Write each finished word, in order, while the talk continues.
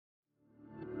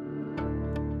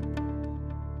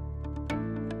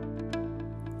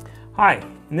Hi,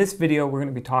 in this video we're going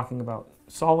to be talking about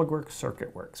SolidWorks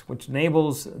CircuitWorks, which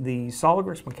enables the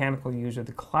SolidWorks mechanical user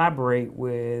to collaborate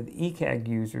with ECAD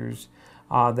users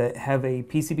that have a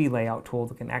PCB layout tool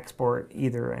that can export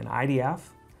either an IDF,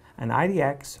 an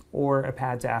IDX, or a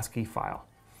PADS ASCII file.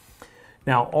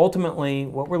 Now ultimately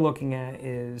what we're looking at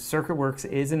is CircuitWorks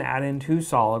is an add-in to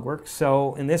SolidWorks,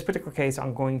 so in this particular case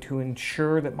I'm going to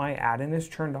ensure that my add-in is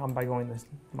turned on by going to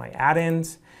my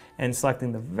add-ins and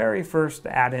selecting the very first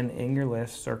add-in in your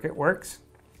list, CircuitWorks.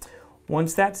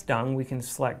 Once that's done, we can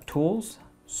select Tools,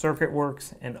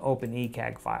 CircuitWorks, and Open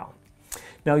ECAD File.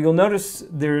 Now you'll notice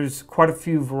there's quite a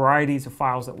few varieties of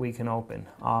files that we can open.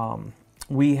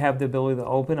 We have the ability to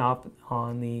open up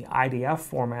on the IDF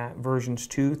format versions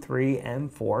 2, 3,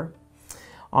 and 4.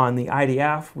 On the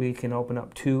IDF, we can open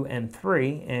up 2 and 3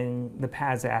 in the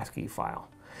PADS ASCII file.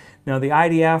 Now the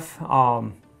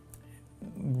IDF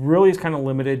really is kind of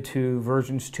limited to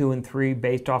versions 2 and 3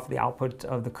 based off the output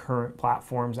of the current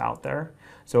platforms out there.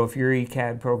 So if your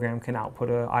ECAD program can output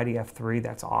a IDF 3,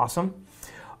 that's awesome.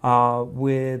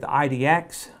 With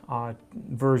IDX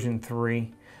version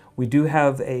 3, we do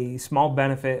have a small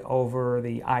benefit over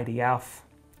the IDF,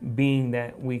 being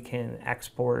that we can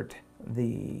export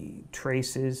the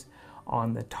traces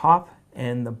on the top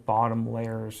and the bottom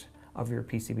layers of your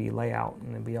PCB layout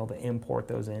and then be able to import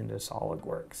those into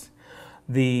SolidWorks.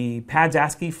 The PADS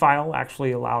ASCII file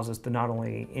actually allows us to not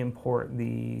only import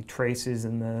the traces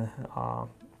and the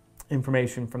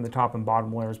information from the top and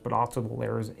bottom layers, but also the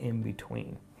layers in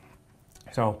between.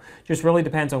 So just really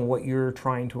depends on what you're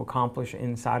trying to accomplish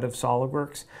inside of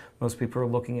SolidWorks. Most people are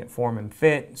looking at form and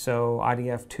fit, so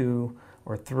IDF 2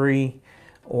 or 3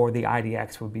 or the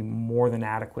IDX would be more than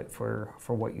adequate for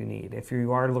what you need. If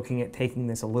you are looking at taking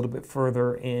this a little bit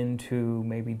further into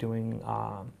maybe doing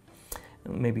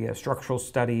maybe a structural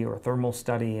study or a thermal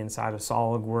study inside of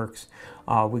SolidWorks,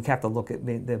 we have to look at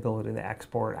the ability to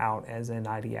export out as an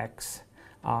IDX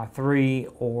 3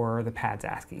 or the PADS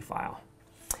ASCII file.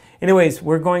 Anyways,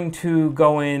 we're going to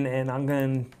go in and I'm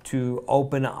going to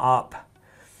open up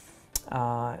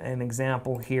an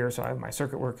example here. So I have my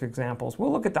CircuitWorks examples.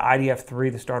 We'll look at the IDF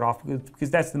 3 to start off with because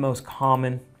that's the most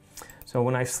common. So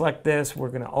when I select this, we're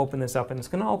going to open this up, and it's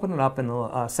going to open it up in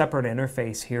a separate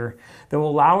interface here that will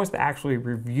allow us to actually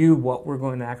review what we're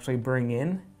going to actually bring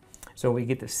in. So we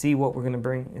get to see what we're going to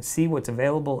bring and see what's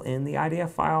available in the IDF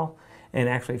file and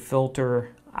actually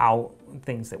filter out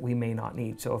things that we may not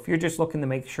need. So if you're just looking to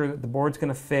make sure that the board's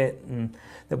going to fit and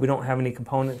that we don't have any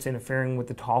components interfering with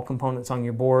the tall components on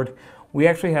your board, we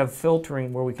actually have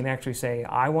filtering where we can actually say,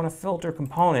 I want to filter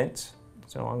components.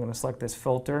 So I'm going to select this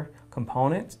filter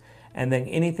components, and then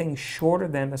anything shorter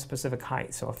than a specific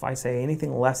height. So if I say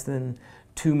anything less than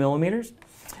 2 millimeters,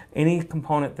 any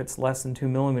component that's less than 2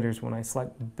 millimeters, when I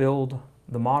select build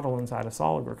the model inside of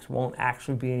SolidWorks, won't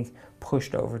actually be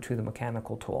pushed over to the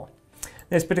mechanical tool.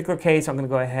 In this particular case, I'm going to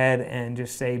go ahead and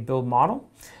just say build model,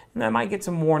 and I might get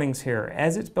some warnings here.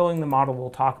 As it's building the model, we'll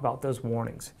talk about those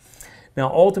warnings. Now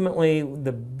ultimately,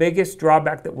 the biggest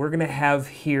drawback that we're going to have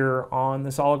here on the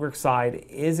SolidWorks side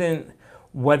isn't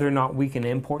whether or not we can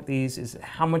import these, is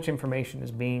how much information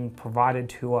is being provided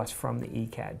to us from the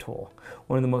ECAD tool.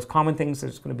 One of the most common things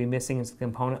that's going to be missing is the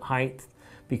component height,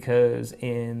 because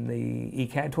in the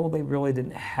ECAD tool they really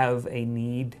didn't have a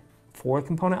need for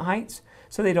component heights,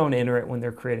 so they don't enter it when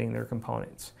they're creating their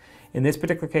components. In this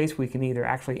particular case, we can either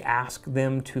actually ask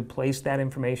them to place that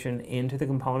information into the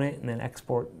component and then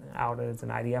export out as an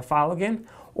IDF file again,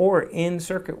 or in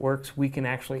CircuitWorks, we can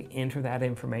actually enter that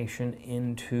information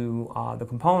into the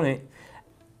component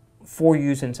for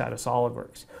use inside of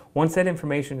SolidWorks. Once that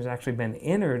information has actually been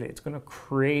entered, it's going to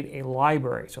create a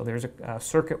library. So there's a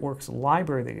CircuitWorks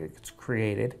library that gets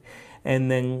created,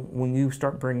 and then when you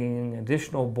start bringing in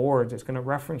additional boards, it's going to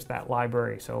reference that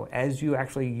library. So as you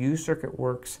actually use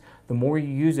CircuitWorks, the more you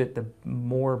use it, the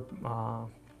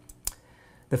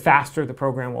faster the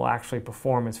program will actually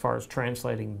perform as far as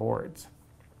translating boards.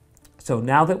 So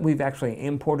now that we've actually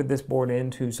imported this board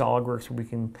into SolidWorks, we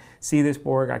can see this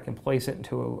board. I can place it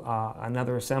into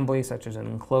another assembly, such as an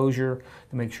enclosure,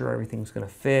 to make sure everything's going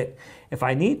to fit. If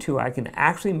I need to, I can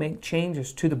actually make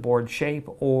changes to the board shape,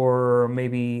 or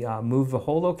maybe move the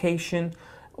whole location,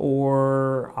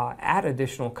 or add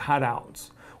additional cutouts.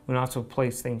 We can also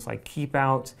place things like keep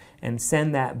outs and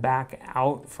send that back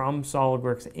out from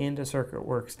SolidWorks into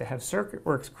CircuitWorks to have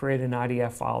CircuitWorks create an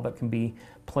IDF file that can be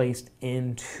placed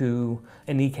into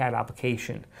an ECAD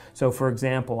application. So for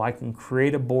example, I can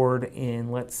create a board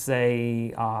in, let's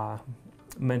say,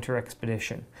 Mentor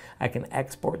Expedition. I can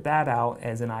export that out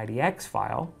as an IDX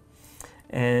file,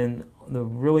 and the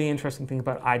really interesting thing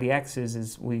about IDX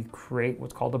is we create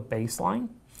what's called a baseline.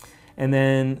 And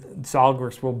then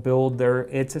SolidWorks will build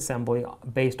its assembly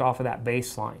based off of that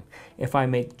baseline. If I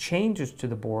make changes to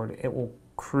the board, it will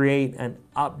create an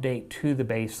update to the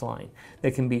baseline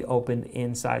that can be opened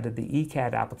inside of the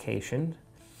ECAD application.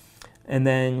 And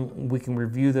then we can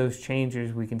review those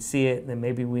changes, we can see it, and then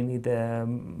maybe we need to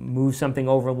move something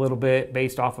over a little bit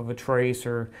based off of a trace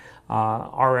or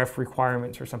RF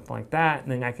requirements or something like that,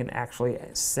 and then I can actually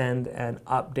send an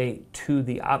update to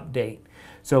the update.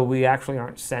 So we actually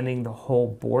aren't sending the whole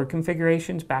board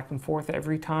configurations back and forth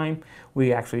every time,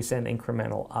 we actually send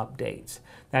incremental updates.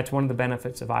 That's one of the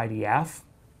benefits of IDF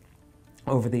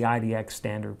over the IDX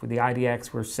standard. With the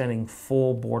IDX, we're sending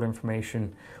full board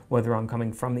information, whether I'm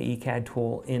coming from the ECAD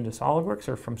tool into SolidWorks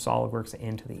or from SolidWorks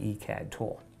into the ECAD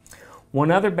tool. One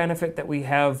other benefit that we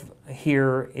have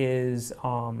here is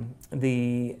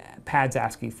the pads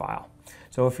ASCII file.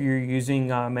 So if you're using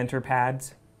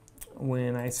Mentorpads,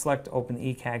 when I select open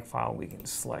the ECAD file, we can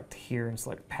select here and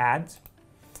select pads.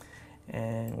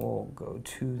 And we'll go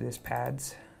to this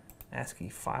pads ASCII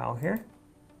file here.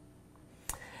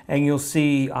 And you'll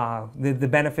see the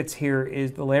benefits here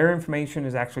is the layer information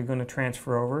is actually going to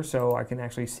transfer over, so I can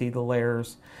actually see the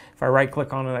layers. If I right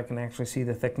click on it, I can actually see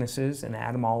the thicknesses and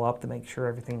add them all up to make sure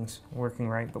everything's working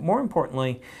right. But more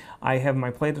importantly, I have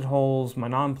my plated holes, my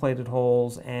non-plated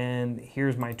holes, and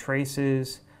here's my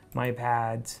traces, my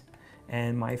pads,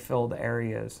 and my filled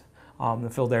areas. The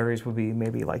filled areas would be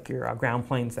maybe like your ground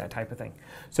planes, that type of thing.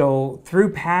 So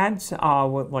through pads,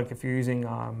 like if you're using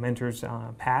Mentor's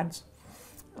pads,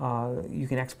 you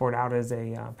can export out as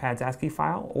a pads ASCII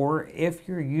file, or if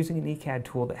you're using an ECAD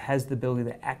tool that has the ability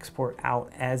to export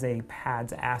out as a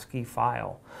pads ASCII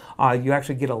file, you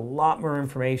actually get a lot more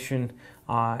information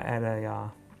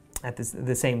at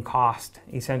the same cost,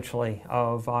 essentially,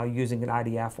 of using an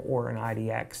IDF or an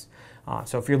IDX.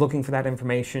 So if you're looking for that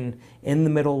information in the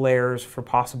middle layers for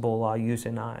possible use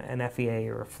in an FEA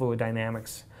or fluid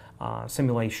dynamics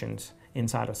simulations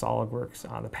inside of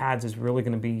SolidWorks, the pads is really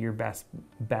going to be your best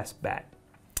bet.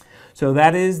 So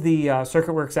that is the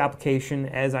CircuitWorks application.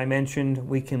 As I mentioned,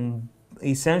 we can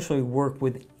essentially work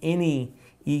with any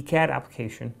ECAD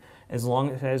application as long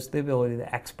as it has the ability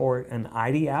to export an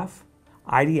IDF,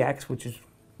 IDX, which is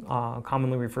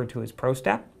commonly referred to as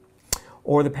ProStep,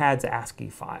 or the pads ASCII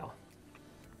file.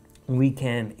 We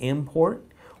can import,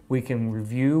 we can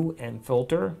review and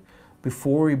filter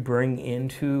before we bring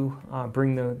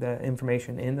the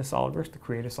information into SolidWorks to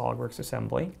create a SolidWorks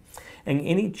assembly. And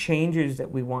any changes that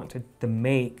we want to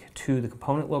make to the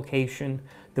component location,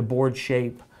 the board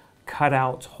shape,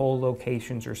 cutouts, hole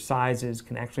locations, or sizes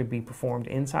can actually be performed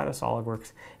inside of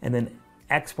SolidWorks and then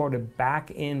exported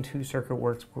back into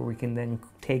CircuitWorks, where we can then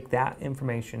take that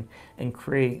information and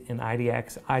create an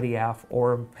IDX, IDF,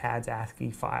 or pads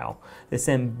ASCII file to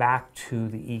send back to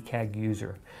the ECAD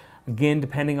user. Again,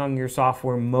 depending on your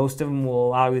software, most of them will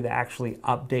allow you to actually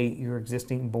update your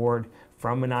existing board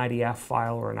from an IDF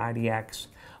file or an IDX,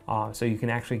 so you can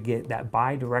actually get that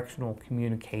bi-directional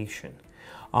communication.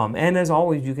 And as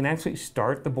always, you can actually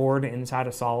start the board inside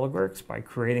of SolidWorks by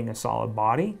creating a solid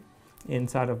body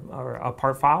inside of a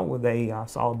part file with a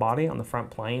solid body on the front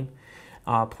plane.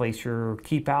 Place your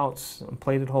keep outs,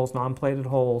 plated holes, non-plated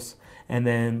holes, and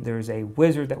then there's a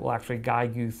wizard that will actually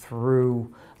guide you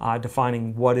through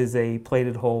defining what is a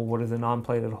plated hole, what is a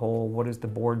non-plated hole, what is the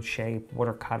board shape, what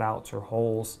are cutouts or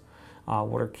holes,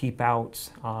 what are keep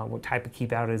outs, what type of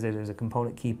keep out is it, is a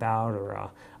component keep out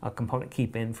or a component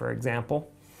keep in, for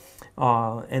example,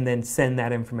 and then send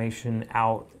that information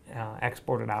out,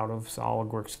 export it out of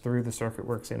SolidWorks through the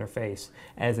CircuitWorks interface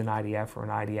as an IDF or an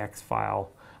IDX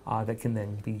file that can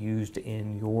then be used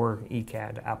in your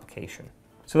ECAD application.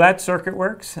 So that's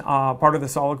CircuitWorks, part of the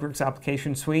SolidWorks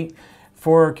application suite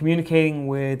for communicating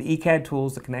with ECAD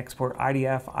tools that can export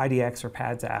IDF, IDX, or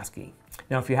pads ASCII.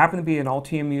 Now, if you happen to be an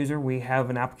Altium user, we have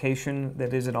an application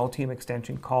that is an Altium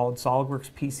extension called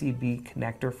SolidWorks PCB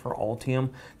Connector for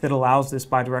Altium that allows this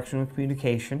bidirectional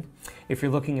communication. If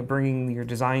you're looking at bringing your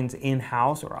designs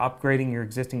in-house or upgrading your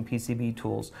existing PCB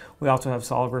tools, we also have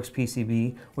SolidWorks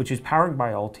PCB, which is powered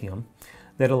by Altium,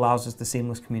 that allows us the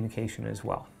seamless communication as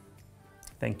well.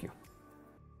 Thank you.